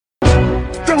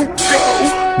Don't go.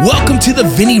 Welcome to the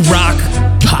Vinny Rock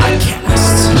Podcast.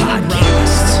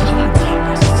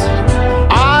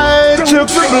 I took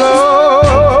the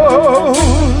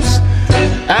blows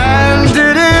and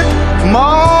did it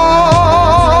my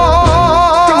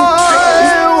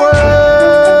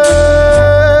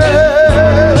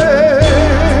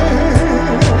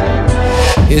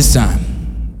way. It's time.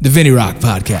 The Vinny Rock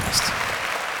Podcast.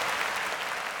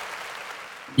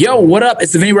 Yo, what up?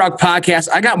 It's the Vinny Rock Podcast.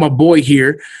 I got my boy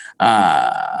here.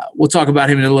 We'll talk about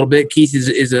him in a little bit. Keith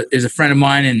is a friend of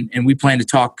mine, and we plan to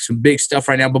talk some big stuff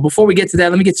right now. But before we get to that,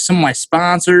 let me get to some of my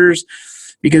sponsors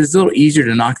because it's a little easier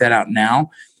to knock that out now.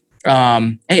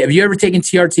 Hey, have you ever taken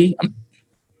TRT?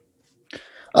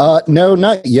 No,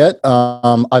 not yet.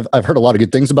 I've heard a lot of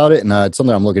good things about it, and it's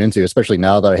something I'm looking into, especially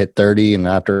now that I hit 30 and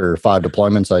after 5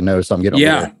 deployments, I noticed I'm getting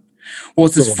Well,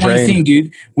 it's this funny thing,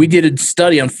 dude. We did a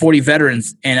study on 40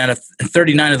 veterans, and out of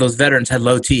 39 of those veterans had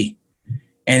low T.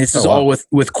 And this is all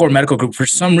with Core Medical Group. For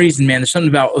some reason, man, there's something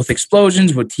about with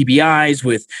explosions, with TBIs,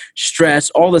 with stress,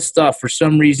 all this stuff. For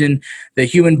some reason, the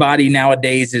human body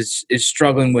nowadays is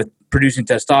struggling with producing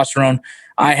testosterone.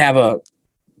 I have a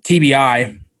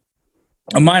TBI,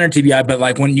 a minor TBI, but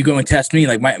like when you go and test me,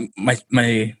 like my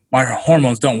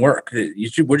hormones don't work.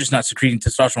 We're just not secreting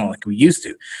testosterone like we used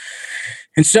to.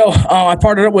 And so I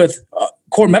partnered up with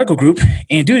Core Medical Group,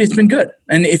 and dude, it's been good.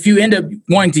 And if you end up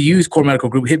wanting to use Core Medical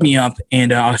Group, hit me up,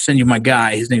 and I'll send you my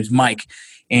guy. His name's Mike,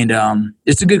 and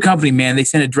it's a good company, man. They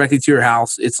send it directly to your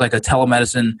house. It's like a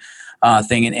telemedicine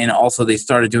thing, and also they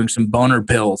started doing some boner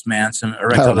pills, man, some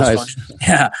erectile dysfunction.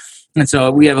 Yeah, and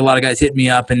so we have a lot of guys hitting me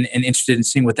up and interested in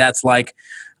seeing what that's like.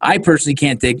 I personally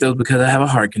can't take those because I have a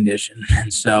heart condition,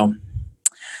 and so.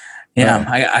 Yeah,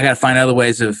 I got to find other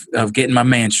ways of getting my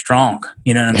man strong.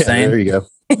 You know what I'm saying? There you go.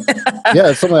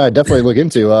 Yeah, it's something I definitely look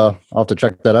into. I'll have to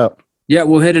check that out. Yeah,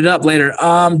 we'll hit it up later.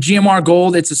 GMR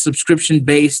Gold, it's a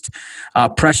subscription-based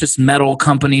precious metal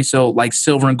company. So like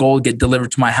silver and gold get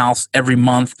delivered to my house every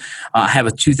month. I have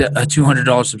a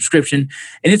 $200 subscription.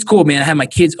 And it's cool, man. I have my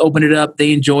kids open it up.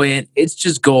 They enjoy it. It's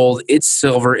just gold. It's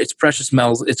silver. It's precious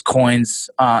metals. It's coins.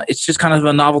 It's just kind of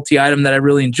a novelty item that I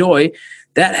really enjoy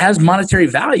that has monetary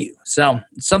value. So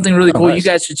it's something really cool. Nice. You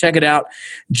guys should check it out.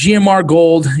 GMR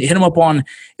Gold. Hit him up on,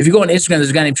 if you go on Instagram,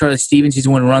 there's a guy named Charlie Stevens. He's the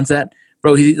one who runs that.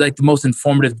 Bro, he's like the most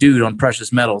informative dude on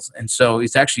precious metals. And so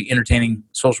he's actually entertaining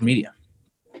social media.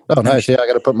 Oh, nice. Yeah, I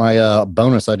got to put my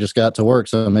bonus I just got to work.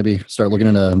 So maybe start looking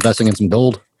into investing in some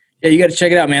gold. Yeah, you got to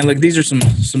check it out, man. Look, these are some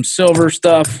silver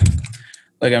stuff.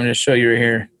 Like I'm going to show you right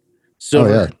here.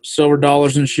 Silver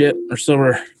dollars and shit, or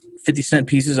silver 50-cent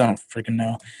pieces. I don't freaking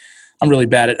know. I'm really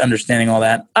bad at understanding all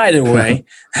that. Either way.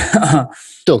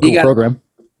 Still a cool program.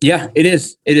 Yeah, it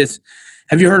is. It is.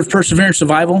 Have you heard of Perseverance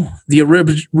Survival, the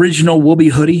original Whoopee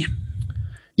hoodie?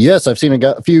 Yes, I've seen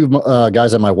a few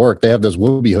guys at my work. They have those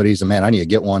Whoopee hoodies, and man, I need to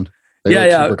get one.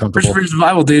 Yeah. Perseverance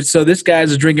Survival, dude. So this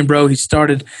guy's a drinking bro. He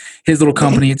started his little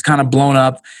company. It's kind of blown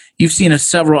up. You've seen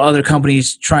several other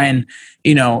companies try and,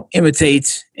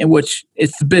 imitate, in which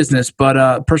it's the business.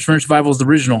 But Perseverance Survival is the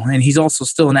original, and he's also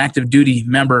still an active duty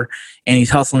member, and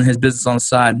he's hustling his business on the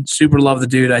side. Super love the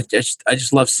dude. I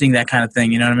just love seeing that kind of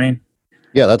thing. You know what I mean?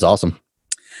 Yeah, that's awesome.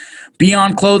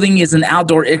 Beyond Clothing is an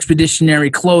outdoor expeditionary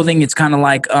clothing. It's kind of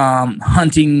like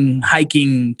hunting,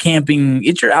 hiking, camping.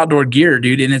 It's your outdoor gear,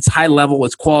 dude, and it's high level.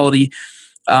 It's quality.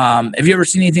 Have you ever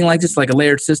seen anything like this, like a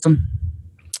layered system?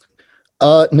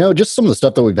 No, just some of the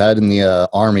stuff that we've had in the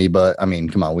Army, but I mean,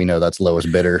 come on, we know that's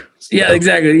lowest bidder. So. Yeah,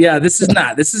 exactly. Yeah, this is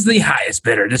not. This is the highest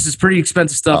bidder. This is pretty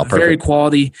expensive stuff, very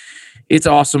quality. It's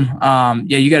awesome. Yeah,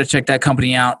 you got to check that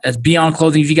company out. As Beyond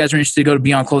Clothing, if you guys are interested, go to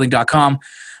beyondclothing.com.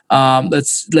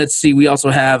 Let's see. We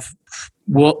also have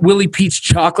Willie Peach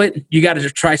Chocolate. You got to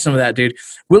try some of that, dude.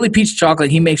 Willie Peach Chocolate,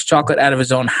 he makes chocolate out of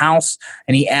his own house,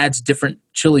 and he adds different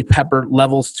chili pepper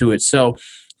levels to it. So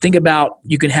think about,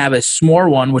 you can have a s'more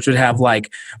one, which would have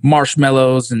like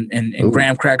marshmallows and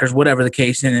graham crackers, whatever the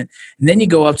case in it. And then you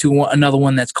go up to another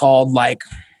one that's called like,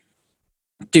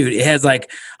 dude, it has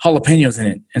like jalapenos in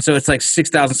it. And so it's like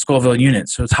 6,000 Scoville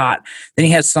units. So it's hot. Then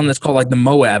he has some that's called like the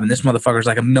Moab. And this motherfucker's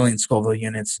like 1,000,000 Scoville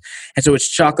units. And so it's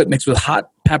chocolate mixed with hot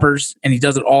peppers. And he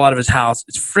does it all out of his house.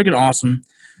 It's freaking awesome.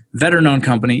 Veteran-owned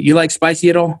company. You like spicy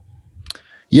at all?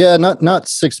 Yeah, not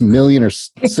 6 million or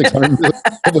 600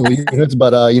 million units,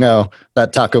 but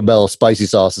that Taco Bell spicy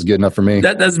sauce is good enough for me.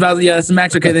 That's about that's the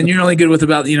max. Okay, then you're only good with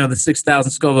about the 6,000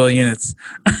 Scoville units.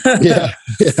 Yeah.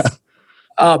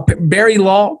 Barry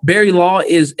Law. Barry Law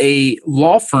is a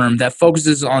law firm that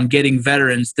focuses on getting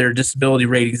veterans their disability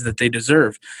ratings that they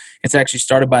deserve. It's actually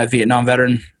started by a Vietnam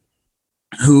veteran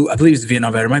who I believe is a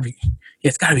Vietnam veteran. Might be. Yeah,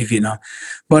 it's got to be Vietnam.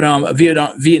 But a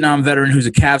Vietnam veteran who's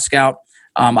a Cav Scout.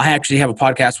 I actually have a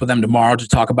podcast with them tomorrow to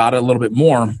talk about it a little bit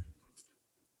more.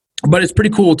 But it's pretty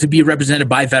cool to be represented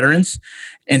by veterans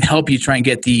and help you try and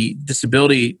get the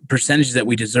disability percentages that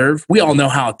we deserve. We all know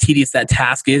how tedious that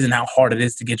task is and how hard it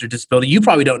is to get your disability. You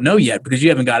probably don't know yet because you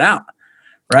haven't got out,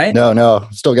 right? No.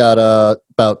 Still got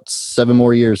about 6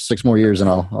 more years, and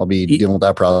I'll be dealing with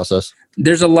that process.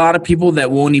 There's a lot of people that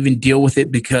won't even deal with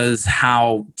it because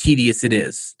how tedious it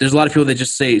is. There's a lot of people that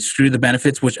just say, screw the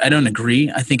benefits, which I don't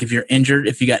agree. I think if you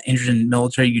got injured in the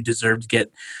military, you deserve to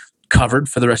get covered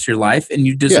for the rest of your life, and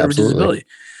you deserve a disability.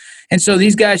 And so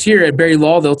these guys here at Barry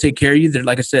Law, they'll take care of you. They're,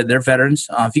 like I said, they're veterans.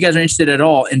 If you guys are interested at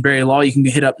all in Barry Law, you can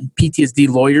hit up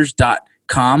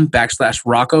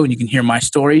ptsdlawyers.com/Rocco, and you can hear my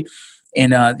story.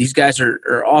 And these guys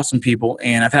are awesome people.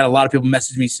 And I've had a lot of people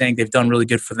message me saying they've done really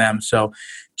good for them. So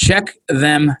check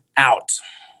them out.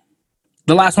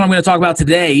 The last one I'm going to talk about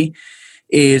today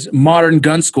is Modern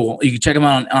Gun School. You can check them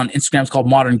out on Instagram. It's called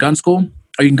Modern Gun School.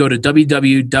 Or you can go to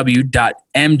www.mgs.edu.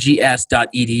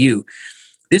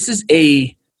 This is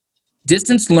a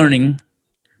distance learning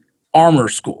armor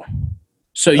school.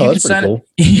 So you can sign up.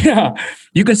 Yeah,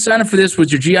 you can sign up for this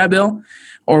with your GI Bill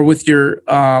or with your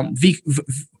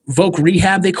Voc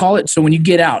Rehab, they call it. So when you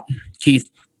get out, Keith,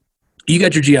 you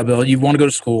got your GI Bill. You want to go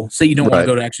to school. Say you don't want to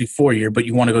go to actually 4-year, but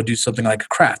you want to go do something like a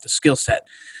craft, a skill set.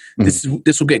 Mm-hmm.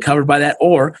 This will get covered by that.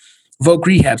 Or Voc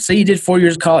Rehab. Say you did 4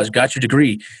 years of college, got your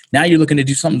degree. Now you're looking to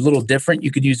do something a little different.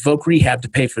 You could use Voc Rehab to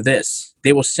pay for this.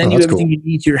 They will send you everything you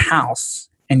need to your house,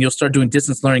 and you'll start doing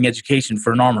distance learning education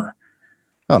for an armor.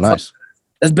 Oh, nice. So,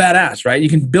 that's badass, right? You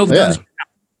can build guns,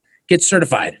 get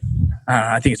certified.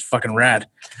 I think it's fucking rad.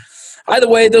 Either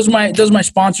way, those are my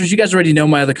sponsors. You guys already know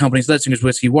my other companies: Letsinger's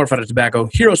Whiskey, Warfighter Tobacco,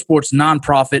 Hero Sports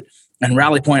Nonprofit, and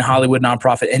Rally Point Hollywood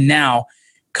Nonprofit. And now,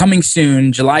 coming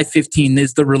soon, July 15th,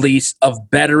 is the release of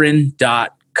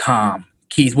Veteran.com.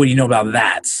 Keith, what do you know about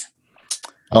that?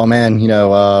 Oh, man,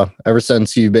 ever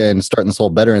since you've been starting this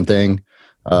whole veteran thing,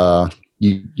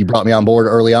 you brought me on board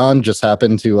early on, just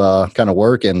happened to kind of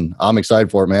work, and I'm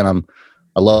excited for it, man.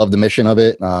 I love the mission of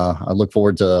it. I look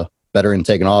forward to Veteran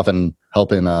taking off and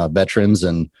helping veterans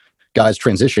and guys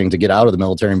transitioning to get out of the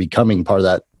military and becoming part of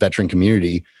that veteran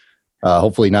community.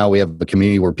 Hopefully now we have a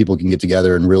community where people can get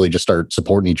together and really just start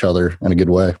supporting each other in a good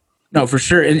way. No, for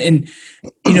sure. And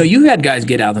you had guys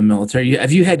get out of the military.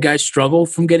 Have you had guys struggle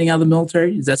from getting out of the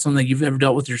military? Is that something you've ever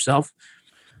dealt with yourself?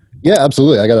 Yeah,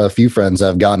 absolutely. I got a few friends that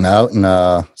have gotten out,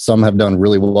 and some have done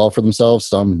really well for themselves.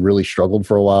 Some really struggled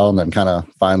for a while and then kind of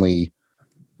finally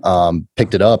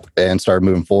picked it up and started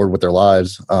moving forward with their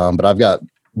lives. But I've got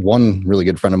one really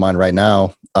good friend of mine right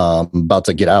now about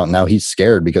to get out. Now he's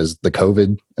scared because the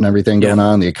COVID and everything going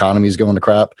on, the economy's going to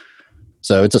crap.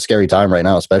 So it's a scary time right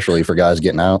now, especially for guys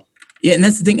getting out. Yeah, and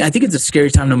that's the thing. I think it's a scary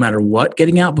time no matter what,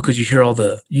 getting out, because you hear all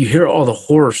the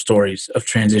horror stories of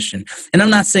transition. And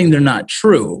I'm not saying they're not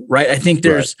true, right? I think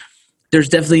there's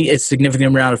definitely a significant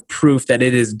amount of proof that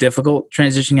it is difficult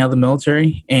transitioning out of the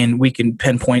military, and we can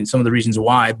pinpoint some of the reasons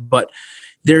why. But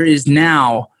there is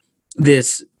now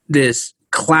this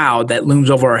cloud that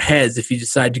looms over our heads if you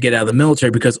decide to get out of the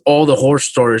military, because all the horror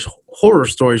stories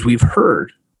we've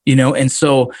heard, and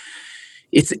so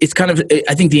it's kind of,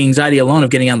 I think the anxiety alone of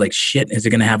getting out, like, shit, is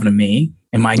it going to happen to me?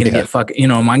 Am I going to get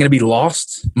am I going to be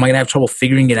lost? Am I going to have trouble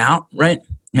figuring it out? Right.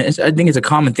 I think it's a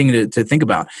common thing to think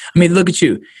about. I mean, look at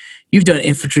you. You've done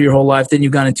infantry your whole life. Then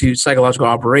you've gone into psychological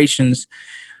operations.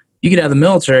 You get out of the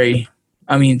military.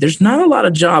 I mean, there's not a lot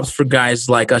of jobs for guys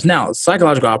like us. Now,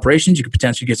 psychological operations, you could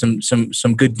potentially get some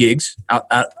good gigs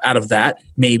out of that,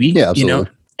 maybe. Yeah, absolutely.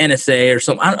 NSA or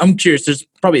something. I'm curious. There's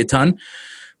probably a ton.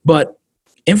 But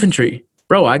infantry,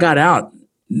 bro, I got out.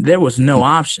 There was no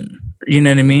option. You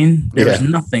know what I mean? There was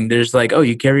nothing. There's like, oh,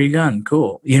 you carry a gun.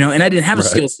 Cool. And I didn't have a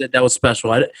skill set that was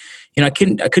special. I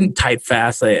couldn't type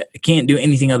fast. I can't do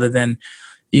anything other than,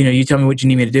 you tell me what you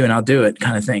need me to do and I'll do it,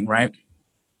 kind of thing. Right.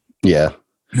 Yeah.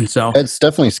 And so it's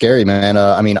definitely scary, man.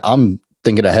 I mean, I'm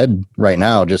thinking ahead right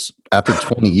now, just after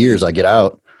 20 years, I get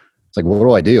out. It's like,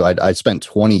 what do? I spent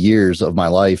 20 years of my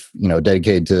life,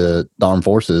 dedicated to the armed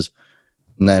forces.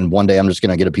 And then one day I'm just going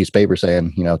to get a piece of paper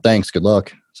saying, thanks, good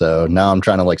luck. So now I'm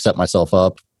trying to set myself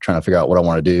up, trying to figure out what I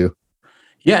want to do.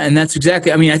 Yeah. And that's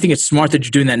exactly, I think it's smart that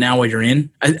you're doing that now while you're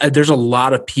in. There's a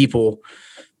lot of people,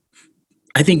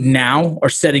 I think, now are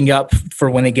setting up for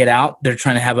when they get out. They're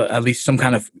trying to have at least some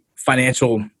kind of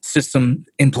financial system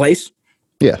in place.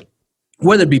 Yeah.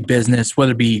 Whether it be business,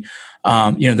 whether it be,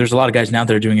 there's a lot of guys now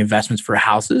that are doing investments for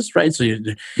houses, right? So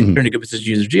they're in a good position to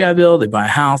use their GI Bill, they buy a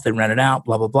house, they rent it out,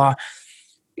 blah, blah, blah.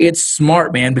 It's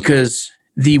smart, man, because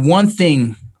the one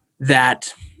thing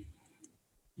that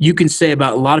you can say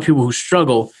about a lot of people who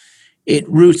struggle, it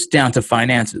roots down to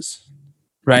finances.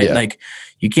 right? Yeah. Like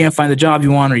you can't find the job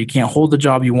you want, or you can't hold the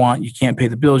job you want. You can't pay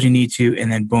the bills you need to.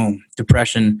 And then boom,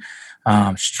 depression,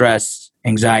 stress,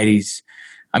 anxieties.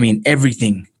 I mean,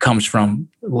 everything comes from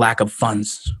lack of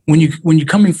funds. When you're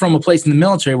coming from a place in the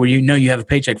military where you know you have a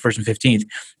paycheck first and 15th,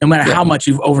 no matter how much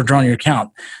you've overdrawn your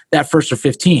account, that first or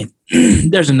 15th,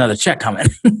 there's another check coming.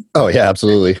 Oh yeah,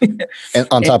 absolutely. And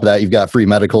on top of that, you've got free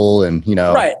medical, and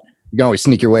right. You can always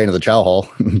sneak your way into the chow hall.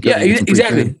 Yeah,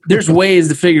 exactly. There's ways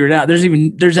to figure it out. There's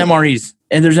MREs,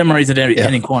 and there's MREs at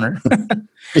any corner.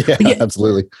 Yeah,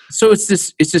 absolutely. So it's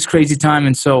this crazy time,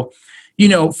 and so.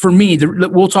 For me,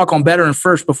 we'll talk on Veteran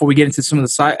first before we get into some of the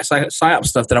PSYOP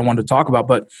stuff that I wanted to talk about.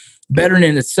 But Veteran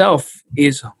in itself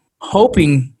is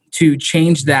hoping to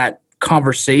change that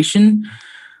conversation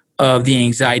of the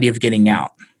anxiety of getting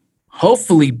out.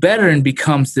 Hopefully, Veteran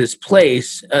becomes this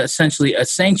place, essentially a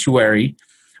sanctuary,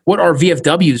 what our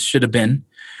VFWs should have been,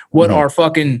 what our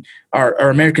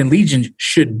American Legion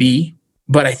should be.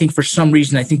 But I think for some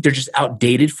reason, I think they're just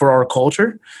outdated for our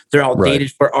culture. They're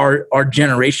outdated for our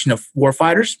generation of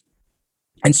warfighters.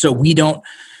 And so we don't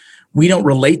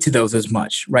relate to those as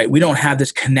much, right? We don't have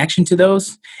this connection to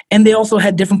those. And they also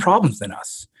had different problems than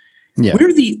us. Yeah.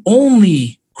 We're the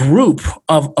only group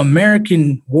of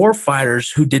American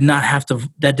warfighters who did not have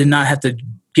to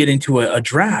get into a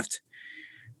draft.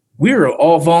 We were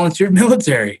all volunteer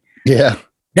military. Yeah.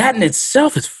 That in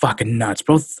itself is fucking nuts,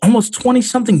 bro. Almost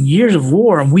 20-something years of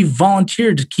war, and we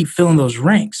volunteered to keep filling those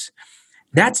ranks.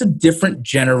 That's a different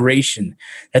generation.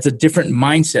 That's a different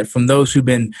mindset from those who've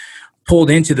been pulled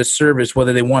into the service,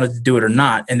 whether they wanted to do it or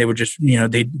not. And they were just,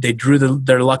 they drew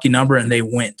their lucky number and they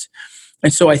went.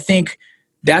 And so I think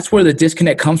that's where the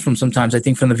disconnect comes from sometimes, I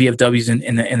think, from the VFWs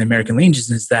and the American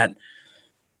Legions, is that,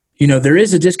 there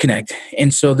is a disconnect.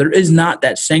 And so there is not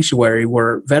that sanctuary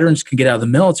where veterans can get out of the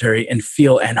military and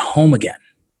feel at home again,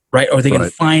 right? Or they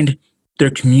can find their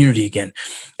community again.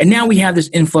 And now we have this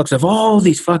influx of all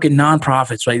these fucking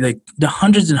nonprofits, right? Like the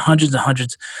hundreds and hundreds and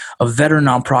hundreds of veteran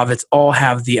nonprofits all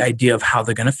have the idea of how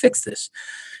they're going to fix this.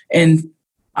 And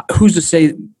who's to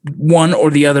say one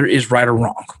or the other is right or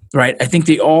wrong, right? I think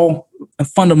they all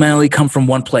fundamentally come from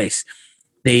one place.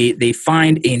 They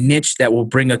find a niche that will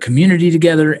bring a community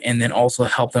together and then also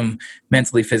help them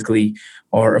mentally, physically,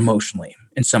 or emotionally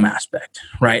in some aspect,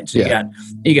 right? So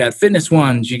you got fitness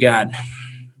ones, you got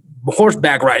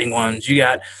horseback riding ones, you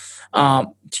got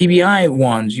TBI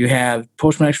ones, you have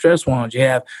post-traumatic stress ones, you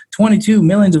have 22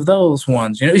 millions of those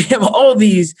ones. You have all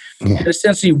these that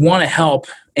essentially want to help,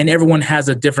 and everyone has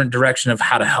a different direction of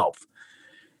how to help,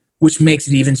 which makes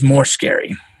it even more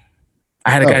scary.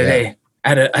 I had a guy today. I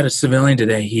had a civilian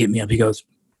today. He hit me up. He goes,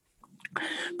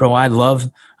 "Bro, I love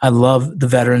the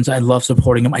veterans. I love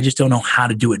supporting them. I just don't know how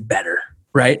to do it better."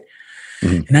 Right?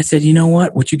 Mm-hmm. And I said, you know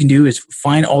what? What you can do is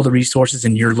find all the resources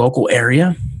in your local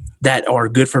area that are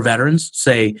good for veterans.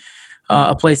 Say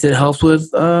a place that helps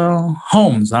with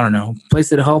homes. I don't know. A place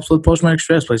that helps with post-traumatic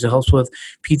stress. Place that helps with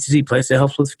PTSD. Place that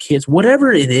helps with kids.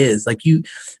 Whatever it is, like you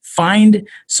find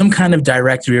some kind of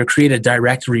directory or create a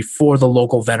directory for the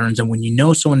local veterans. And when you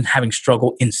know someone having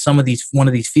struggle in one of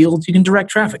these fields, you can direct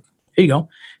traffic. Here you go.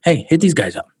 Hey, hit these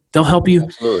guys up. They'll help you.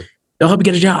 Absolutely. They'll help you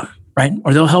get a job, right?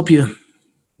 Or they'll help you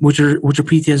with your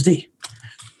PTSD.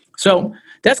 So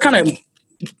that's kind of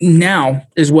now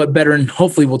is what Veteran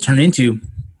hopefully will turn into,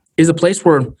 is a place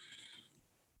where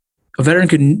a veteran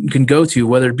can go to,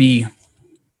 whether it be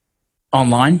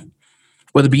online,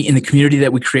 whether it be in the community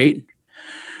that we create,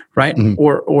 right? Mm-hmm.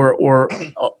 Or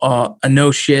a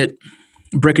no shit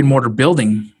brick and mortar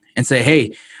building, and say,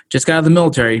 hey, just got out of the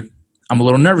military. I'm a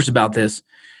little nervous about this.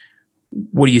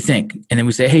 What do you think? And then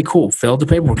we say, hey, cool. Fill out the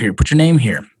paperwork here. Put your name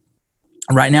here.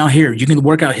 Right now here, you can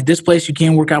work out at this place. You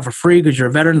can work out for free because you're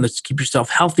a veteran. Let's keep yourself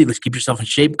healthy. Let's keep yourself in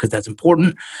shape because that's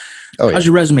important. How's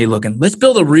your resume looking? Let's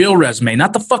build a real resume,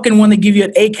 not the fucking one they give you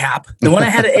at ACAP. The one I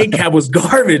had at ACAP was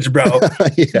garbage, bro.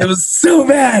 It was so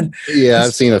bad. Yeah,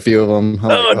 I've seen a few of them.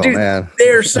 Dude, man.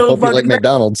 They're so fucking like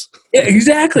McDonald's. Yeah,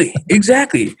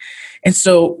 exactly. And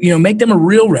so, make them a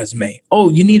real resume.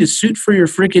 Oh, you need a suit for your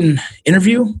freaking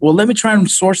interview? Well, let me try and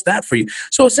source that for you.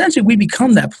 So essentially, we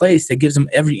become that place that gives them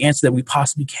every answer that we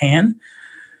possibly can,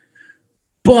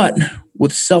 but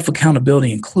with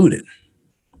self-accountability included,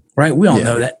 right? We all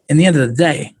know that. In the end of the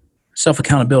day,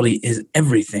 self-accountability is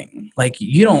everything. Like,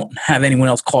 you don't have anyone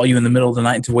else call you in the middle of the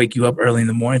night to wake you up early in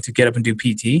the morning to get up and do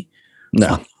PT.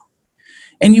 No.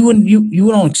 And you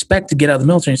wouldn't expect to get out of the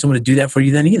military and someone to do that for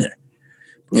you then either.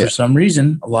 For some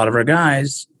reason, a lot of our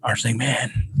guys are saying,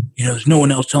 man, there's no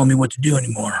one else telling me what to do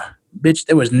anymore. Bitch,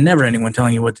 there was never anyone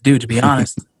telling you what to do, to be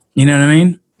honest. You know what I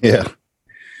mean? Yeah.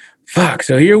 Fuck.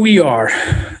 So here we are.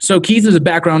 So Keith, as a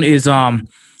background, is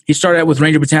He started out with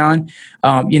Ranger Battalion.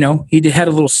 He had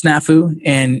a little snafu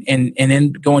and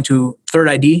then going to 3rd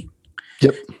ID.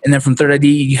 Yep. And then from 3rd ID,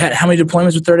 you had how many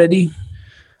deployments with 3rd ID?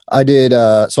 I did.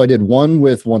 So I did one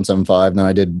with 175, then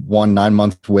I did 1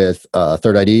 9-month with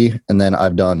 3rd ID, and then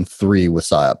I've done 3 with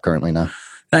PSYOP currently now.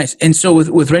 Nice. And so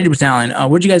with Ranger Battalion,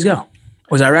 where'd you guys go?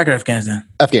 Was Iraq or Afghanistan?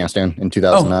 Afghanistan in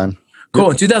 2009. Cool.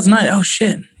 Yep. In 2009. Oh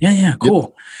shit. Yeah. Cool.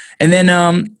 Yep. And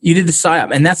then you did the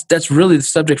PSYOP, and that's really the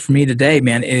subject for me today,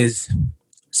 man. Is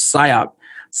PSYOP,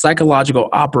 psychological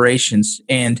operations,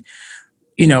 and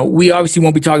we obviously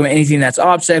won't be talking about anything that's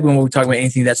OPSEC. We won't be talking about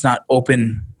anything that's not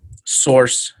open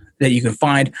source that you can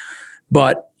find.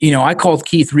 But, I called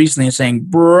Keith recently and saying,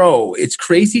 bro, it's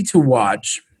crazy to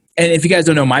watch. And if you guys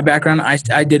don't know my background,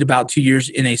 I did about 2 years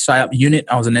in a PSYOP unit.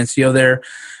 I was an NCO there,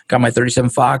 got my 37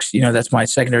 Fox. That's my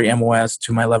secondary MOS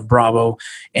to my left Bravo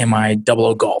and my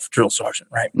 00 Golf drill sergeant,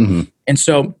 right? Mm-hmm. And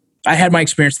so I had my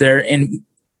experience there, and,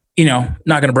 not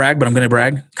going to brag, but I'm going to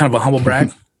brag, kind of a humble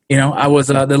brag. I was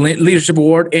the Leadership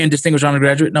Award and Distinguished Honor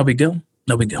Graduate. No big deal.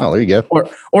 Oh, there you go.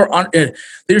 Or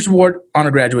Leadership Award,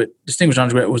 Honor Graduate, Distinguished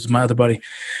Honor Graduate was my other buddy.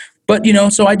 But,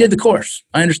 so I did the course.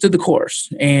 I understood the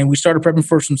course. And we started prepping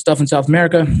for some stuff in South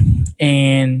America.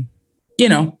 And,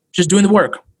 just doing the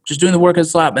work. Just doing the work at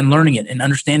SLAP and learning it and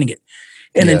understanding it.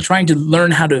 And then trying to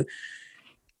learn how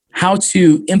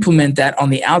to implement that on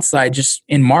the outside, just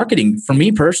in marketing. For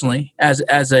me personally, as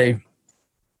a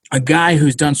guy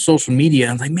who's done social media,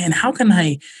 I'm like, man, how can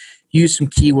I use some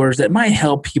keywords that might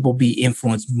help people be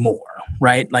influenced more,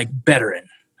 right? Like veteran.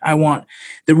 I want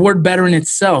the word veteran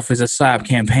itself is a PSYOP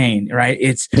campaign, right?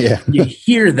 You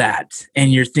hear that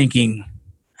and you're thinking,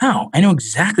 oh, I know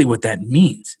exactly what that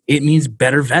means. It means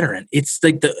better veteran. It's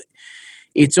like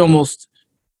it's almost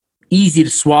easy to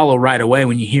swallow right away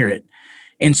when you hear it.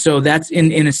 And so that's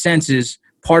in a sense is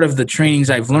part of the trainings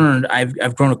I've learned,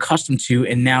 I've grown accustomed to,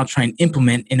 and now try and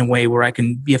implement in a way where I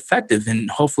can be effective and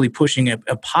hopefully pushing a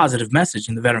positive message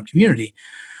in the veteran community.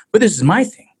 But this is my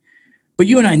thing. But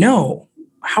you and I know,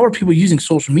 how are people using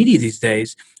social media these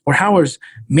days, or how is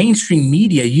mainstream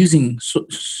media using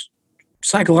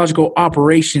psychological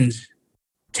operations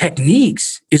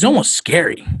techniques is almost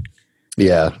scary.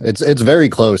 Yeah, it's very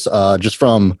close. Just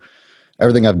from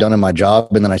everything I've done in my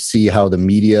job, and then I see how the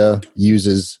media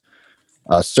uses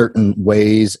certain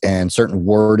ways and certain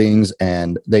wordings,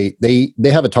 and they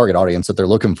have a target audience that they're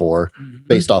looking for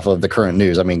based off of the current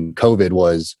news. I mean, COVID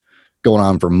was going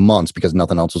on for months because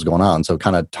nothing else was going on. So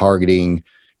kind of targeting,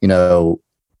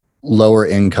 lower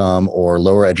income or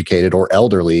lower educated or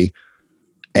elderly,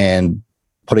 and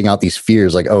putting out these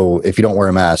fears like, oh, if you don't wear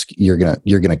a mask, you're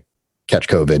gonna catch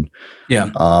COVID.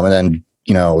 Yeah. And then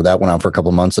that went on for a couple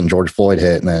of months, and George Floyd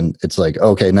hit, and then it's like,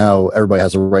 okay, now everybody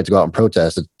has the right to go out and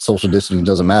protest. Social distancing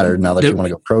doesn't matter now that you want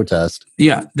to go protest.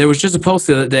 Yeah, there was just a post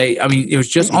the other day. I mean, it was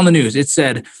just on the news. It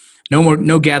said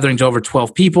no gatherings over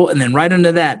 12 people, and then right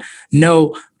under that,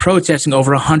 no protesting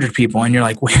over 100 people. And you're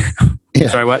like, wait, I'm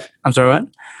sorry, what?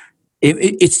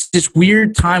 It's this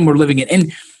weird time we're living in.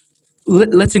 And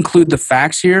let's include the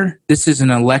facts here. This is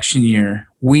an election year.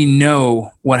 We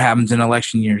know what happens in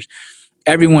election years.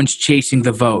 Everyone's chasing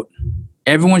the vote.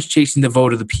 Everyone's chasing the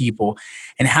vote of the people.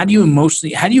 And how do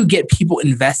you get people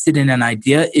invested in an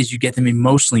idea is you get them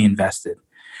emotionally invested,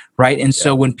 right? And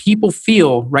so when people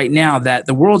feel right now that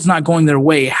the world's not going their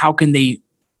way, how can they,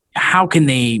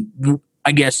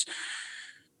 I guess,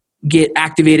 get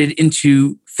activated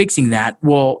into fixing that?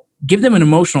 Well, give them an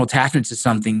emotional attachment to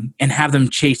something and have them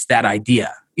chase that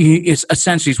idea. It's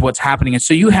essentially what's happening. And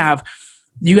so you have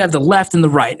the left and the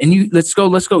right, and let's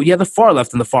go. You have the far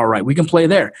left and the far right. We can play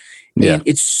there. Yeah. And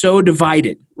it's so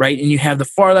divided, right? And you have the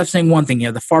far left saying one thing, you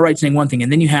have the far right saying one thing,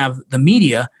 and then you have the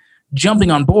media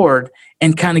jumping on board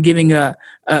and kind of giving a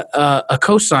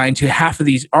cosign to half of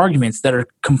these arguments that are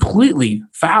completely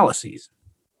fallacies.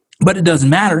 But it doesn't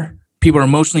matter. People are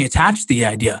emotionally attached to the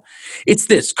idea. It's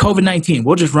this COVID-19.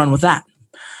 We'll just run with that.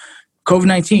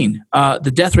 COVID-19.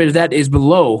 The death rate of that is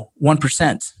below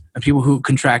 1% of people who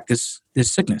contract this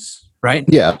sickness, right?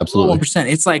 Yeah, absolutely. 1%.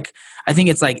 It's like, I think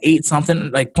it's like 8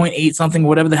 something, like 0.8 something,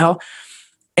 whatever the hell.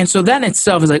 And so that in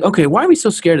itself is like, okay, why are we so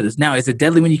scared of this? Now, is it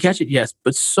deadly when you catch it? Yes,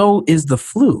 but so is the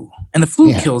flu. And the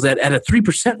flu kills at a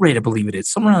 3% rate, I believe it is.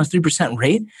 Somewhere around a 3%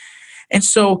 rate. And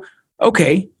so,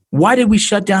 okay, why did we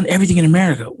shut down everything in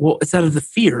America? Well, it's out of the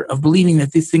fear of believing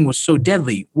that this thing was so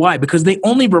deadly. Why? Because they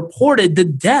only reported the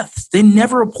deaths. They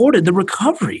never reported the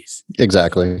recoveries.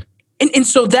 Exactly. And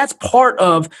so that's part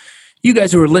of you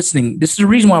guys who are listening. This is the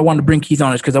reason why I wanted to bring Keith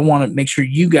on, is because I want to make sure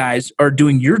you guys are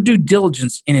doing your due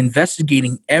diligence in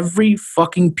investigating every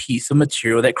fucking piece of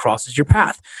material that crosses your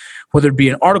path. whether it be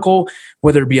an article,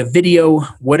 whether it be a video,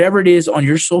 whatever it is on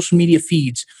your social media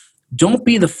feeds, don't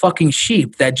be the fucking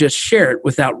sheep that just share it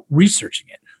without researching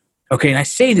it. Okay, and I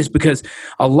say this because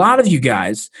a lot of you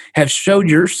guys have showed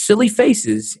your silly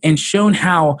faces and shown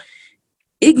how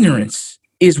ignorance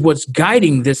is what's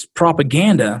guiding this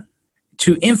propaganda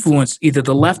to influence either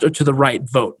the left or to the right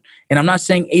vote. And I'm not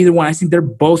saying either one. I think they're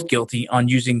both guilty on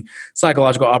using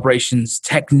psychological operations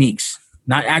techniques,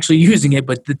 not actually using it,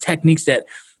 but the techniques that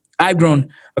I've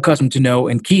grown accustomed to know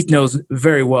and Keith knows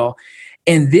very well.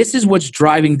 And this is what's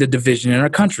driving the division in our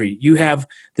country. You have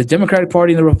the Democratic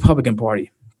Party and the Republican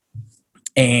Party.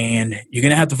 And you're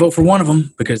going to have to vote for one of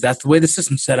them because that's the way the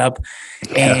system's set up.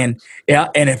 And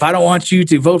if I don't want you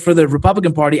to vote for the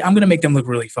Republican Party, I'm going to make them look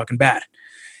really fucking bad.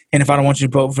 And if I don't want you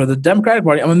to vote for the Democratic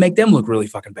Party, I'm going to make them look really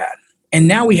fucking bad. And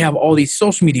now we have all these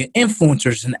social media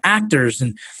influencers and actors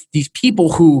and these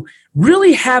people who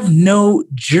really have no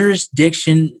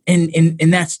jurisdiction,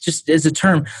 and that's just as a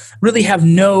term, really have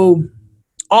no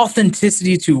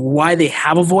authenticity to why they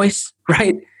have a voice,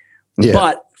 right? Yeah.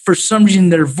 But for some reason,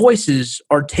 their voices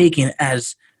are taken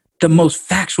as the most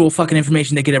factual fucking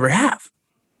information they could ever have.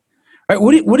 Right?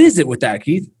 What is it with that,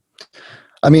 Keith?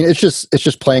 I mean, it's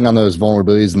just playing on those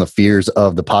vulnerabilities and the fears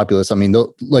of the populace. I mean,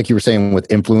 like you were saying with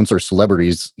influencer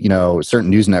celebrities, you know, certain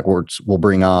news networks will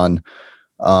bring on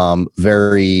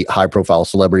very high profile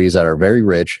celebrities that are very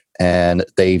rich, and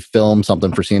they film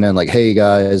something for CNN like, hey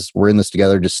guys, we're in this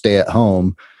together, just stay at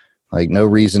home. Like, no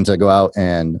reason to go out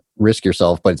and risk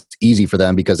yourself, but it's easy for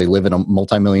them because they live in a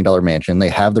multi-million-dollar mansion. They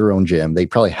have their own gym. They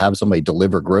probably have somebody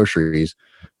deliver groceries.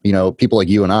 You know, people like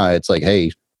you and I, it's like,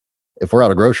 hey, if we're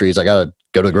out of groceries, I got to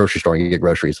go to the grocery store and get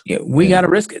groceries. Yeah, we got to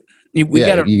risk it. You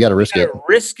got to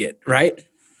risk it, right?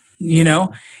 You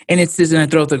know, and it's this, and I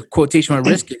throw out the quotation on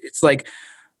risk it. It's like,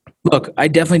 look, I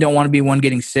definitely don't want to be one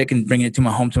getting sick and bringing it to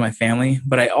my home to my family,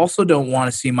 but I also don't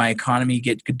want to see my economy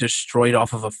get destroyed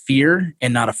off of a fear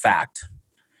and not a fact.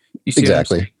 You see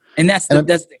exactly. And that's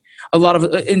a lot of,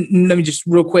 and let me just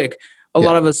real quick, a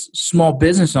lot of us small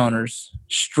business owners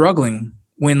struggling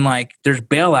when like there's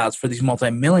bailouts for these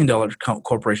multi-million-dollar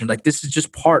corporations. Like this is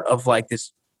just part of like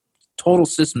this total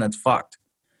system that's fucked.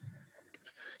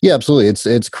 Yeah, absolutely.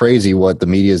 It's crazy what the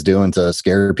media is doing to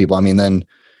scare people. I mean, then,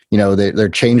 you know, they're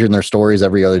changing their stories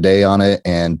every other day on it,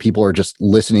 and people are just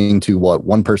listening to what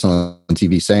one person on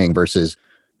TV is saying versus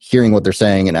hearing what they're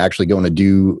saying and actually going to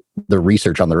do the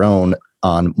research on their own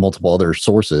on multiple other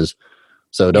sources.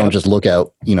 So don't just look at,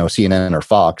 you know, CNN or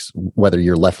Fox, whether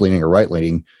you're left-leaning or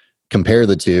right-leaning, compare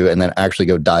the two and then actually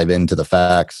go dive into the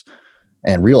facts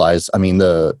and realize, I mean,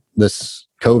 this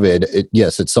COVID,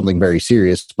 yes, it's something very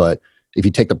serious, but if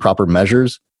you take the proper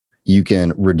measures, you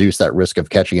can reduce that risk of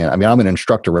catching it. I mean, I'm an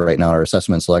instructor right now in our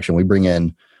assessment selection. We bring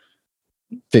in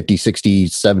 50, 60,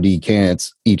 70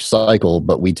 candidates each cycle,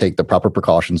 but we take the proper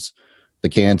precautions. The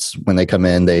candidates, when they come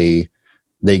in, they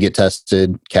get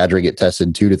tested, cadre get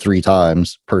tested 2 to 3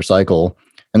 times per cycle.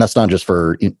 And that's not just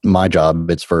for my job,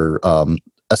 it's for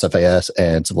SFAS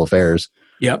and civil affairs.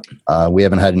 Yep. We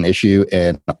haven't had an issue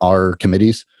in our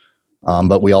committees.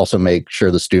 But we also make sure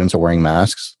the students are wearing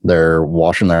masks. They're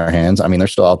washing their hands. I mean, they're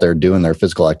still out there doing their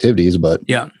physical activities, but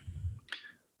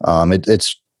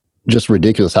it's just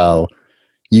ridiculous how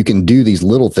you can do these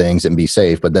little things and be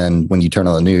safe. But then when you turn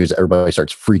on the news, everybody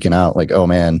starts freaking out like, oh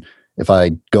man, if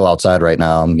I go outside right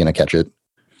now, I'm going to catch it.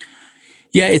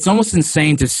 Yeah. It's almost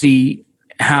insane to see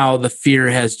how the fear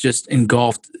has just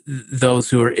engulfed those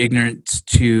who are ignorant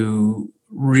to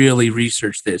really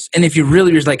research this. And if you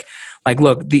really was like,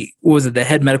 look, the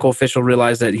head medical official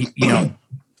realized that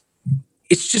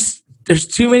it's just, there's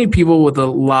too many people with a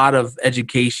lot of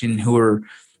education who are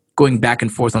going back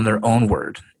and forth on their own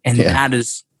word. And that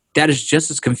is just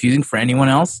as confusing for anyone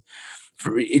else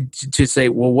to say,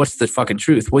 well, what's the fucking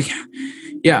truth? Well,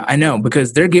 yeah, I know,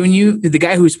 because they're giving you the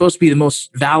guy who's supposed to be the most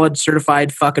valid,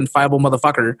 certified, fucking fiable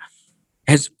motherfucker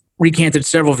has recanted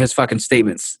several of his fucking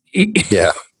statements.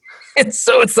 Yeah. And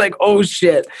so it's like, oh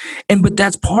shit. But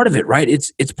that's part of it, right?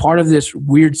 It's part of this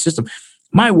weird system.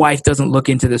 My wife doesn't look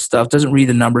into this stuff, doesn't read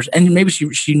the numbers, and maybe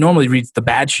she normally reads the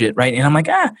bad shit, right? And I'm like,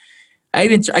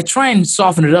 I try and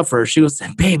soften it up for her. She goes,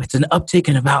 babe, it's an uptick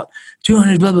in about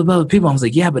 200 blah, blah, blah people. I was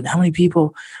like, yeah, but how many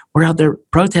people were out there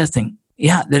protesting?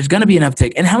 Yeah, there's going to be an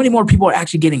uptick. And how many more people are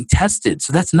actually getting tested?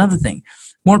 So that's another thing.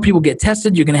 More people get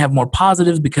tested, you're going to have more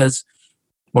positives because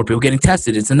more people getting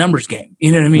tested. It's a numbers game.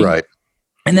 You know what I mean? Right.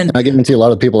 And then I guarantee a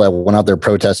lot of people that went out there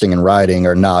protesting and rioting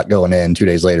are not going in 2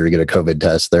 days later to get a COVID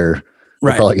test. They're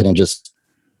probably going to just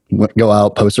go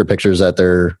out, post their pictures that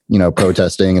they're,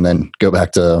 protesting, and then go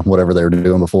back to whatever they were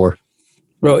doing before.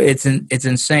 Bro, it's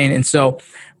insane. And so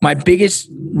my biggest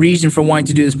reason for wanting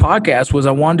to do this podcast was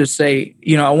I wanted to say,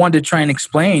 I wanted to try and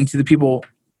explain to the people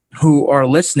who are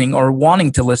listening or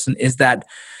wanting to listen is that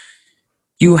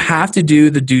you have to do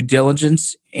the due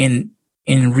diligence in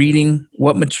reading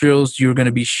what materials you're going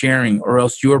to be sharing, or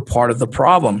else you're part of the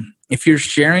problem. If you're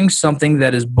sharing something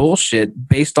that is bullshit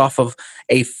based off of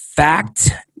a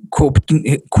fact,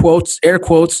 quotes, air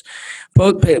quotes,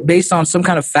 based on some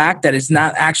kind of fact that is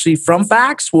not actually from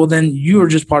facts, well, then you are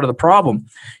just part of the problem.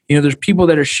 There's people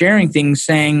that are sharing things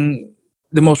saying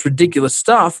the most ridiculous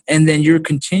stuff, and then you're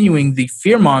continuing the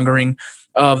fear mongering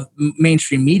of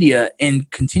mainstream media and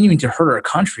continuing to hurt our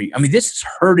country. I mean, this is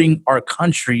hurting our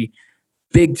country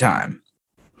big time.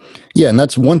 Yeah, and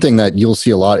that's one thing that you'll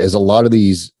see a lot is a lot of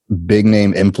these big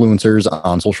name influencers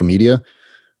on social media,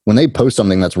 when they post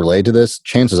something that's related to this,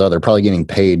 chances are they're probably getting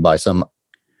paid by some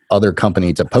other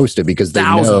company to post it because they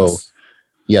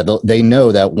they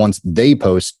know that once they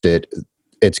post it,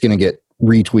 it's going to get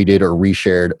retweeted or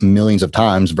reshared millions of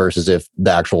times versus if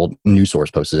the actual news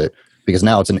source posted it, because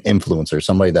now it's an influencer,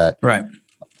 somebody that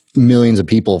millions of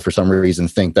people for some reason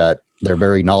think that they're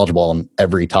very knowledgeable on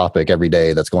every topic every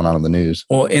day that's going on in the news.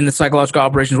 Well, in the psychological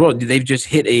operations world, they've just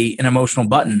hit an emotional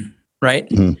button, right?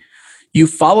 Mm-hmm. You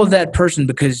follow that person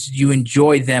because you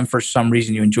enjoy them for some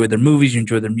reason. You enjoy their movies, you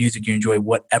enjoy their music, you enjoy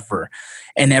whatever.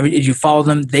 And you follow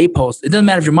them, they post. It doesn't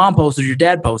matter if your mom posts or your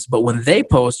dad posts, but when they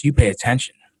post, you pay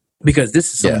attention because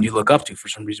this is someone you look up to for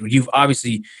some reason. You've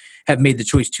obviously have made the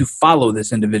choice to follow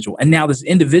this individual. And now this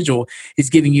individual is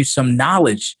giving you some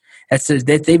knowledge that says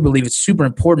that they believe it's super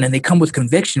important, and they come with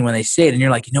conviction when they say it. And you're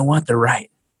like, you know what? They're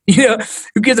right.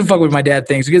 Who gives a fuck what my dad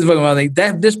thinks? Who gives a fuck about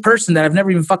that? This person that I've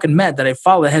never even fucking met, that I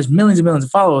follow, that has millions and millions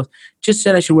of followers, just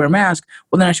said I should wear a mask.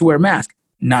 Well, then I should wear a mask.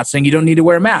 Not saying you don't need to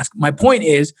wear a mask. My point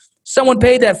is, someone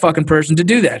paid that fucking person to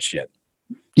do that shit.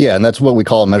 Yeah, and that's what we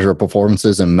call a measure of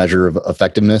performances and measure of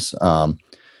effectiveness.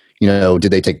 Did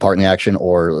they take part in the action?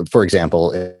 Or, for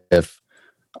example, if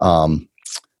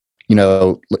you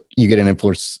get an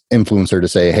influencer to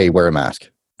say, hey, wear a mask.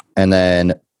 And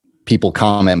then people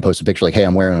comment and post a picture like, hey,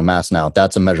 I'm wearing a mask now.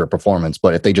 That's a measure of performance.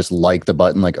 But if they just like the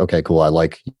button, like, okay, cool, I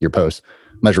like your post,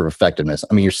 measure of effectiveness.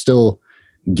 I mean, you're still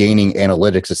gaining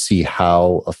analytics to see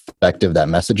how effective that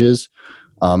message is.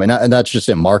 And that's just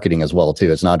in marketing as well,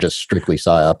 too. It's not just strictly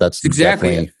PSYOP. That's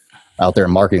exactly out there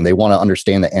in marketing. They want to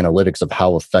understand the analytics of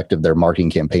how effective their marketing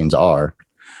campaigns are.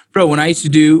 Bro, when we used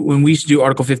to do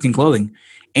Article 15 clothing,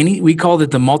 we called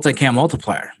it the multicam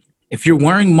multiplier. If you're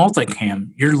wearing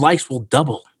multicam, your likes will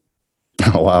double.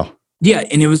 Oh, wow. Yeah,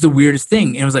 and it was the weirdest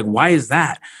thing. And it was like, why is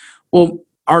that? Well,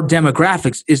 our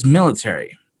demographics is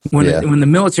military. When the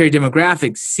military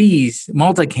demographic sees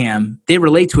multicam, they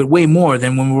relate to it way more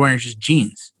than when we're wearing just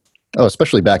jeans. Oh,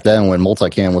 especially back then when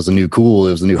multicam was the new cool.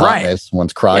 It was the new hotness.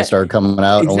 Once Cry started coming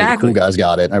out, only the cool guys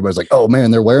got it. And everybody's like, "Oh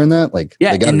man, they're wearing that!" Like,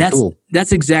 they got it cool.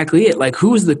 That's exactly it. Like,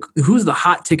 who's the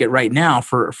hot ticket right now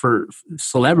for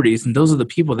celebrities? And those are the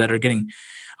people that are getting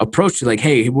approached to like,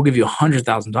 "Hey, we'll give you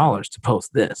 $100,000 to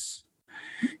post this."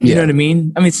 You know what I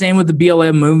mean? I mean, same with the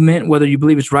BLM movement. Whether you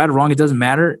believe it's right or wrong, it doesn't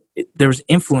matter. There's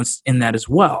influence in that as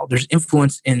well. There's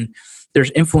influence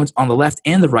on the left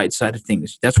and the right side of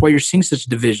things. That's why you're seeing such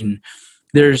division.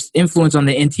 There's influence on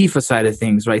the Antifa side of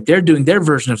things, right? They're doing their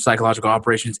version of psychological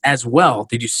operations as well.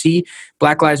 Did you see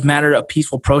Black Lives Matter, a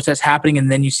peaceful protest happening,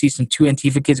 and then you see some two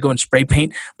Antifa kids go and spray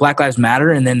paint Black Lives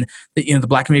Matter, and then the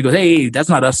black community goes, "Hey, that's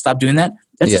not us. Stop doing that."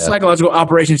 That's a psychological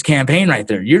operations campaign right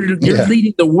there. You're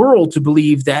leading the world to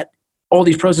believe that all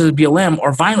these protests of BLM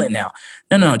are violent now.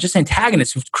 No, just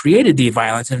antagonists who've created the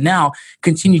violence have now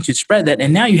continued to spread that.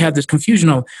 And now you have this confusion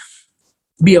of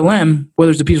BLM,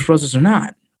 whether it's a peaceful protest or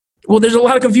not. Well, there's a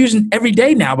lot of confusion every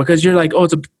day now because you're like, oh,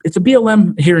 it's a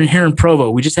BLM here in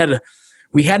Provo.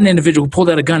 We had an individual who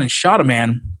pulled out a gun and shot a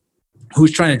man who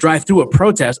was trying to drive through a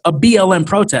BLM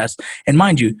protest. And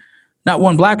mind you, not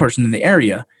one black person in the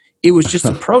area. It was just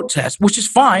a protest, which is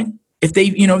fine. If they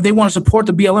want to support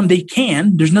the BLM, they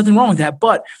can. There's nothing wrong with that.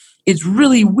 But it's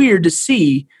really weird to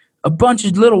see a bunch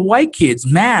of little white kids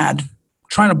mad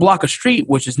trying to block a street,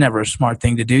 which is never a smart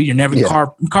thing to do.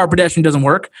 Car pedestrian doesn't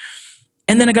work.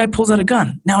 And then a guy pulls out a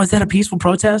gun. Now, is that a peaceful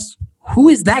protest? Who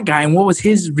is that guy, and what was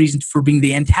his reason for being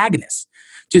the antagonist?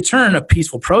 To turn a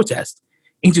peaceful protest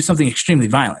into something extremely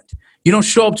violent. You don't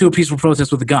show up to a peaceful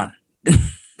protest with a gun.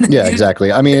 Yeah,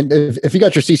 exactly. I mean, if you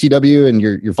got your CCW and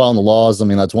you're following the laws, I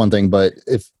mean, that's one thing. But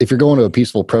if you're going to a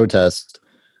peaceful protest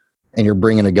and you're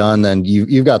bringing a gun, then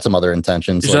you've got some other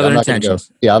intentions. There's other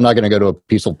intentions. I'm not going to go to a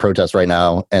peaceful protest right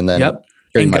now and then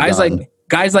and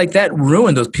guys like that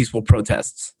ruin those peaceful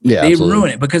protests. Yeah, they absolutely. ruin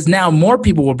it because now more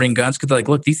people will bring guns because they're like,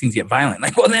 look, these things get violent.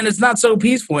 Like, well, then it's not so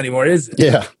peaceful anymore, is it?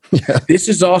 Yeah. Yeah. This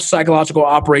is all psychological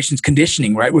operations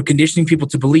conditioning, right? We're conditioning people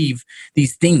to believe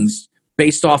these things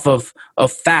based off of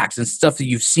facts and stuff that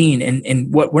you've seen.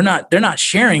 And what they're not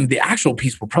sharing the actual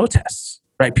peaceful protests,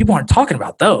 right? People aren't talking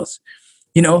about those.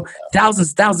 You know,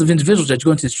 thousands of individuals that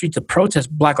go into the street to protest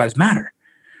Black Lives Matter.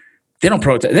 They don't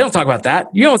protest. They don't talk about that.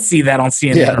 You don't see that on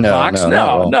CNN or Fox.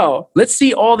 No. Let's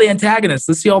see all the antagonists.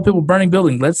 Let's see all people burning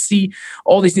buildings. Let's see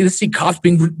all these things. Let's see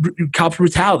cops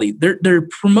brutality. They're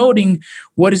promoting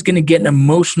what is going to get an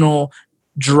emotional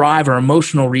drive or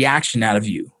emotional reaction out of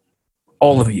you,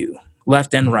 all of you,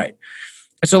 left and right.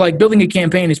 And so, like, building a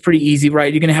campaign is pretty easy,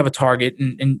 right? You're going to have a target,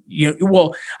 and you know,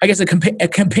 well, I guess a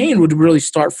campaign would really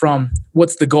start from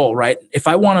what's the goal, right? If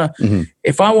I want,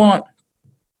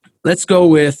 let's go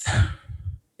with,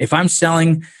 if I'm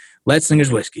selling Lead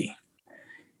Slingers whiskey,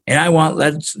 and I want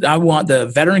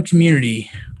the veteran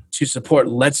community to support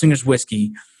Lead Slingers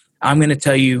whiskey, I'm going to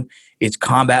tell you it's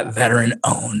combat veteran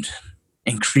owned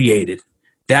and created.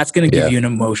 That's going to give you an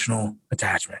emotional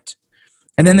attachment.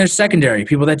 And then there's secondary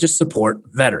people that just support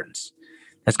veterans.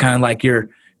 That's kind of like your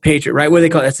patriot, right? What do they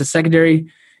call it? That's the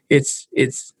secondary. It's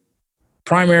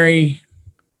primary.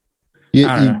 I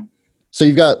don't know. So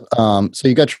you've got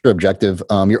your objective,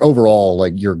 your overall,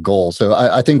 like, your goal. So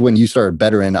I think when you started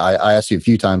Veteran, I asked you a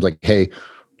few times, like, hey,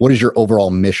 what is your overall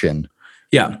mission?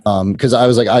 Yeah. Because I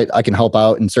was like, I can help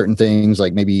out in certain things,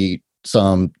 like maybe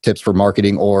some tips for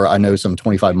marketing, or I know some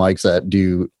 25 mics that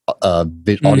do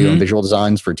audio and visual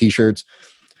designs for t-shirts.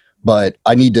 But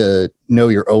I need to know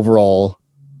your overall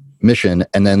mission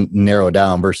and then narrow it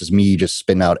down versus me just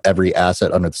spitting out every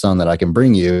asset under the sun that I can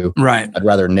bring you. Right. I'd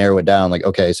rather narrow it down, like,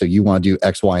 okay, so you want to do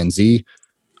X, Y, and Z.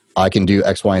 I can do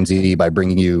X, Y, and Z by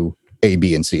bringing you A,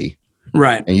 B, and C.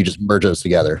 Right. And you just merge those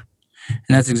together.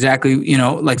 And that's exactly,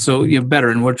 like, so you're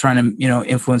veteran. We're trying to,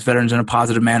 influence veterans in a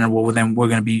positive manner. Well, then we're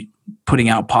going to be putting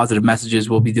out positive messages.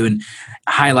 We'll be doing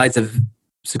highlights of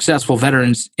successful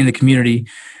veterans in the community.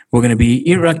 We're going to be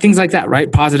things like that,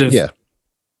 right? Positive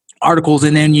articles.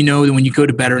 And then, when you go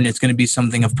to veteran, it's going to be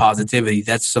something of positivity.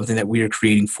 That's something that we are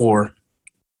creating for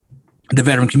the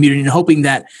veteran community and hoping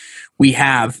that we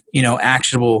have,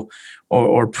 actionable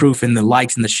or proof in the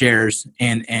likes and the shares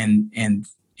and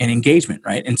engagement,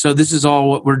 right? And so this is all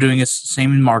what we're doing is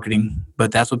same in marketing,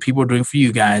 but that's what people are doing for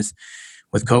you guys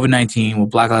with COVID-19, with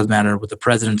Black Lives Matter, with the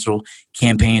presidential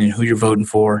campaign and who you're voting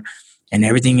for and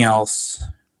everything else.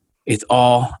 It's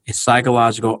all a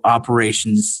psychological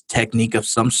operations technique of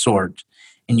some sort.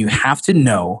 And you have to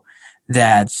know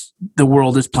that the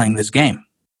world is playing this game,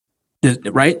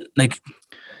 right? Like,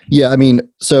 yeah, I mean,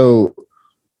 so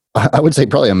I would say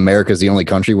probably America is the only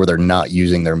country where they're not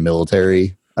using their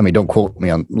military. I mean, don't quote me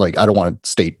on, like, I don't want to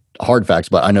state hard facts,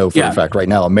 but I know for a fact right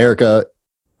now, America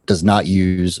does not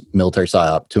use military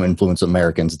psyop to influence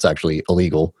Americans. It's actually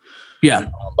illegal.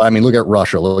 Yeah. I mean, look at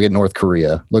Russia, look at North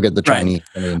Korea, look at the Chinese.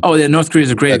 I mean, North Korea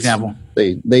is a great example.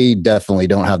 They definitely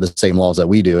don't have the same laws that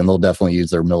we do, and they'll definitely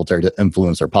use their military to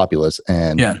influence their populace.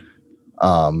 And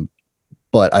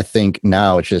but I think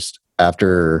now it's just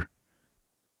after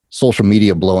social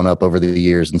media blowing up over the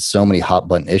years and so many hot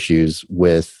button issues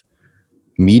with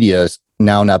media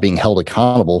now not being held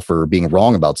accountable for being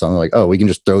wrong about something, like, oh, we can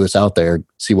just throw this out there,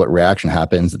 see what reaction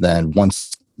happens, and then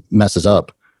once it messes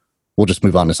up, we'll just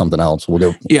move on to something else. We'll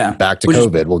go back to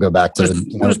COVID. We'll go back to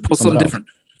we'll just pull something different.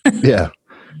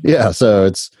 Yeah. So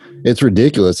it's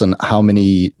ridiculous, and how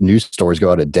many news stories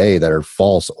go out a day that are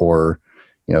false or,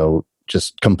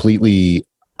 just completely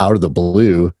out of the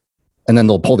blue. And then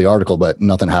they'll pull the article, but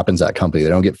nothing happens to that company. They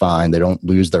don't get fined. They don't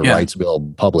lose their rights to be able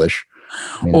to publish.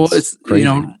 I mean, it's crazy.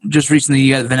 Just recently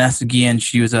you got Vanessa Guillen.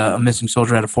 She was a missing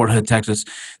soldier out of Fort Hood, Texas.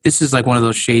 This is like one of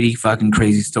those shady, fucking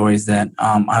crazy stories that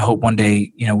I hope one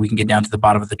day, we can get down to the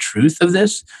bottom of the truth of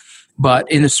this. But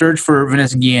in the search for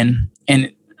Vanessa Guillen,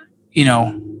 and,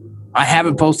 I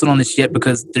haven't posted on this yet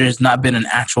because there's not been an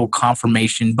actual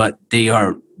confirmation, but they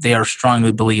are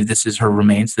strongly believe this is her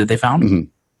remains that they found. Mm-hmm.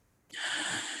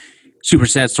 Super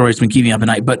sad story. It's been keeping me up at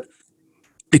night. But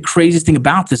the craziest thing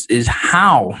about this is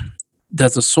how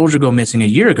does a soldier go missing a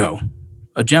year ago?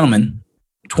 A gentleman,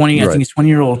 20, I think he's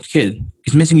 20-year-old kid,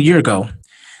 he's missing a year ago.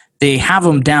 They have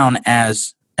him down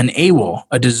as an AWOL,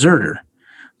 a deserter,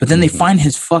 but then they find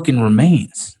his fucking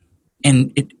remains.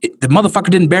 And the motherfucker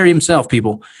didn't bury himself,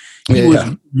 people. He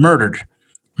was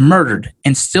murdered.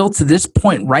 And still to this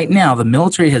point right now, the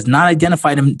military has not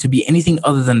identified him to be anything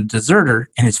other than a deserter,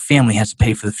 and his family has to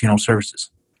pay for the funeral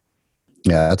services.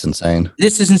 Yeah, that's insane.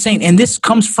 This is insane. And this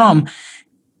comes from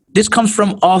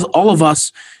all of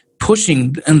us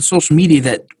pushing on social media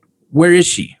that where is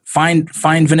she? Find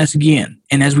Vanessa Guillen.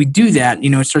 And as we do that,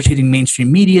 it starts hitting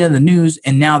mainstream media, the news,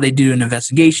 and now they do an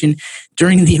investigation.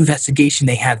 During the investigation,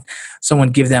 they had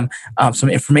someone give them some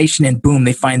information, and boom,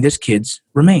 they find this kid's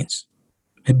remains,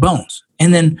 bones.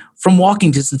 And then from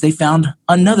walking distance, they found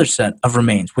another set of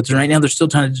remains. Which right now they're still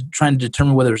trying to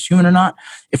determine whether it's human or not.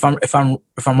 If I'm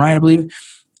right, I believe.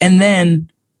 And then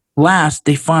last,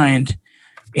 they find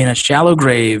in a shallow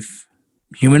grave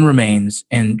human remains,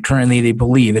 and currently they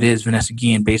believe it is Vanessa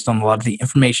Guillen based on a lot of the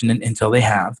information and intel they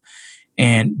have.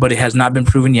 But it has not been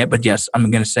proven yet. But yes,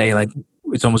 I'm going to say like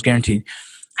it's almost guaranteed.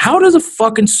 How does a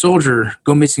fucking soldier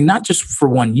go missing not just for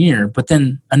 1 year, but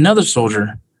then another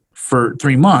soldier for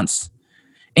 3 months?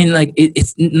 And like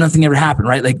it's nothing ever happened,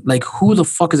 right? Like who the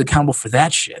fuck is accountable for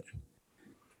that shit?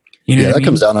 That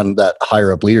comes down on that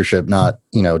higher up leadership, not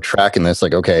tracking this.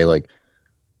 Like, okay, like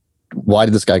why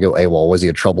did this guy go AWOL? Was he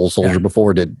a trouble soldier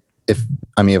before?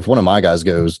 If one of my guys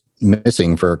goes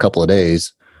missing for a couple of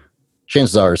days,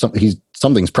 chances are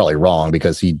something's probably wrong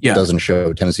because he doesn't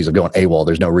show tendencies of going AWOL.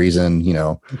 There's no reason,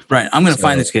 Right. I'm going to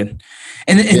find this kid.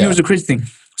 And there was a crazy thing.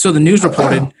 So the news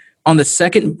reported on the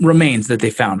second remains that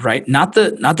they found, right? Not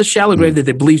the shallow grave that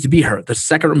they believe to be her. The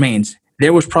second remains.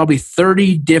 There was probably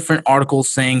 30 different articles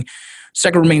saying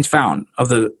second remains found of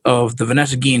the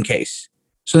Vanessa Guillen case.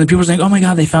 So then people are saying, oh my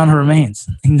God, they found her remains.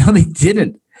 No, they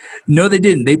didn't.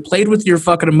 They played with your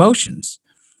fucking emotions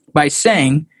by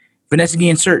saying Vanessa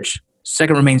Guillen search,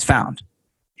 second remains found.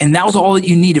 And that was all that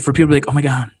you needed for people to be like, oh my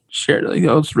God, share it.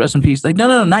 Like, rest in peace. Like,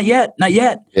 no, not yet.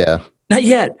 Yeah. Not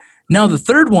yet. Now the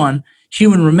third one,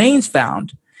 human remains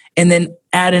found, and then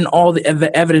add in all the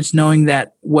evidence knowing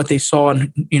that what they saw,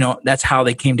 and that's how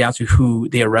they came down to who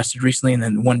they arrested recently. And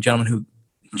then one gentleman,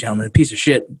 a piece of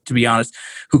shit, to be honest,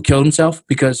 who killed himself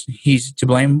because he's to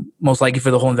blame, most likely,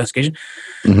 for the whole investigation.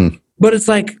 Mm-hmm. But it's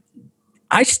like,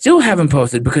 I still haven't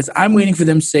posted because I'm waiting for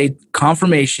them to say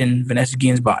confirmation Vanessa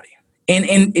Guillen's body. And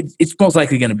it's most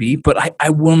likely going to be, but I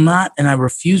will not, and I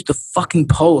refuse to fucking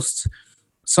post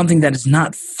something that is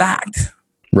not fact.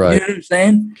 Right. You know what I'm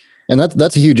saying? And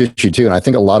that's a huge issue too. And I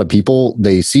think a lot of people,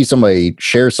 they see somebody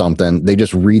share something, they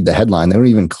just read the headline. They don't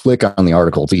even click on the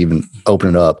article to even open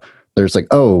it up. They're just like,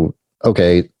 oh,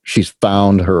 okay, she's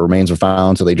found, her remains are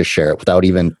found. So they just share it without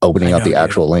even opening up the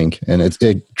actual link. And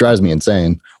it drives me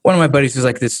insane. One of my buddies is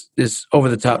like this over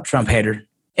the top Trump hater.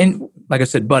 And like I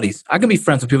said, buddies, I can be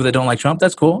friends with people that don't like Trump.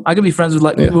 That's cool. I can be friends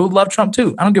with people who love Trump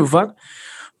too. I don't give a fuck.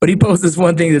 But he posts this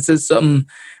one thing that says something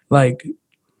like,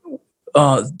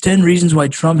 10 reasons why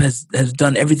Trump has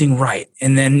done everything right.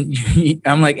 And then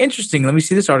I'm like, interesting. Let me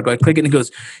see this article. I click it and it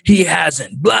goes, he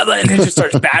hasn't, blah, blah. And it just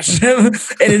starts bashing him. And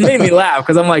it made me laugh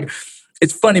because I'm like,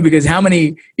 it's funny because how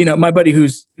many, my buddy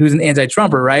who's an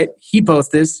anti-Trumper, right? He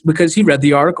posts this because he read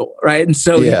the article, right? And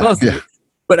so he posted it.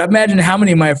 But imagine how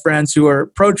many of my friends who are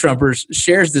pro-Trumpers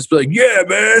shares this, like, yeah,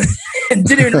 man, and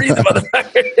didn't even read the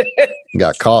motherfucker.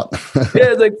 Got caught.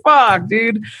 Yeah, it's like, fuck,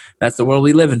 dude. That's the world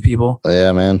we live in, people.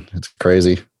 Yeah, man. It's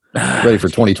crazy. Ready for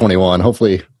 2021.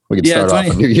 Hopefully we can start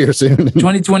off a new year soon.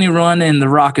 2020 run, and The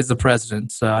Rock is the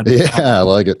president. So I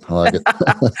like it. All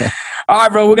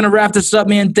right, bro. We're going to wrap this up,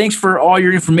 man. Thanks for all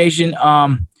your information.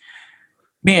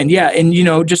 Man, yeah, and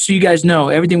just so you guys know,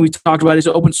 everything we talked about is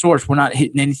open source. We're not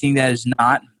hitting anything that is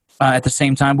not. At the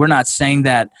same time, we're not saying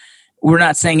at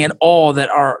all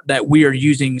that we are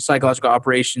using psychological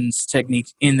operations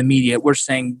techniques in the media. We're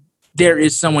saying there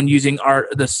is someone using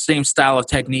the same style of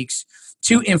techniques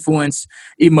to influence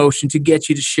emotion, to get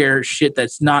you to share shit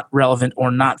that's not relevant or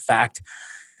not fact.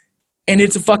 And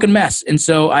it's a fucking mess. And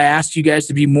so I asked you guys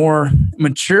to be more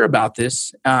mature about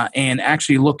this and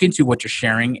actually look into what you're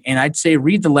sharing. And I'd say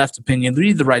read the left's opinion,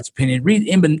 read the right's opinion, read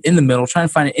in the middle, try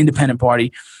and find an independent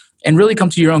party, and really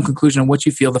come to your own conclusion on what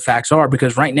you feel the facts are.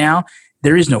 Because right now,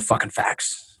 there is no fucking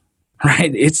facts,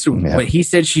 right? It's what he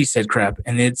said, she said crap,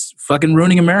 and it's fucking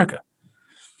ruining America.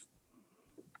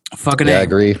 Fucking I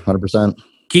agree, 100%.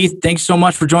 Keith, thanks so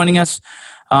much for joining us.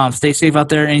 Stay safe out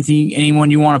there. Anyone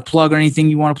you want to plug or anything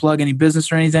you want to plug, any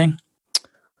business or anything?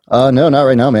 No, not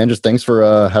right now, man. Just thanks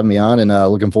for having me on, and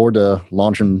looking forward to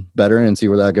launching Better and see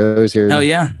where that goes here. Hell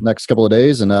yeah. Next couple of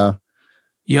days, and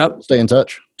stay in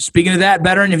touch. Speaking of that,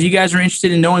 Veteran, if you guys are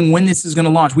interested in knowing when this is going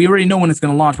to launch, we already know when it's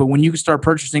going to launch, but when you can start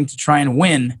purchasing to try and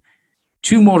win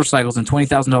 2 motorcycles and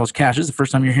 $20,000 cash, this is the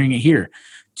first time you're hearing it here.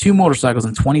 2 motorcycles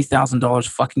and $20,000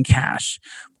 fucking cash.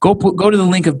 Go to the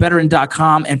link of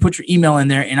Veteran.com and put your email in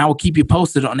there, and I will keep you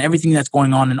posted on everything that's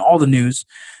going on in all the news.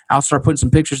 I'll start putting some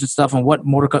pictures and stuff on what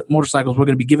motorcycles we're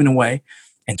going to be giving away,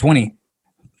 and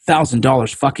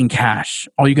 $20,000 fucking cash.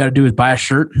 All you got to do is buy a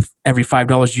shirt. Every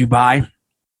 $5 you buy,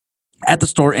 at the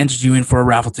store enters you in for a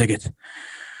raffle ticket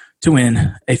to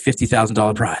win a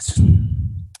 $50,000 prize.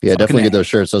 Yeah, definitely get those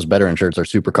shirts. Those veteran shirts are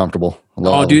super comfortable.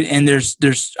 Dude, and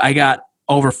I got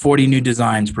over 40 new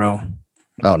designs, bro.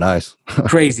 Oh, nice.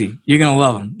 Crazy. You're going to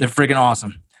love them. They're freaking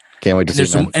awesome. Can't wait to see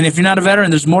them. And if you're not a veteran,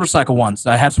 there's motorcycle ones.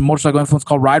 I have some motorcycle influence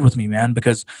called Ride With Me, man,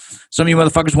 because some of you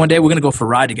motherfuckers, one day, we're going to go for a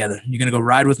ride together. You're going to go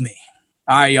ride with me.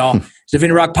 All right, y'all. It's the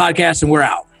Vinny Rock Podcast, and we're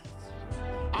out.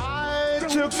 I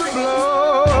took the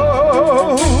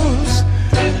blows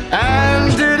and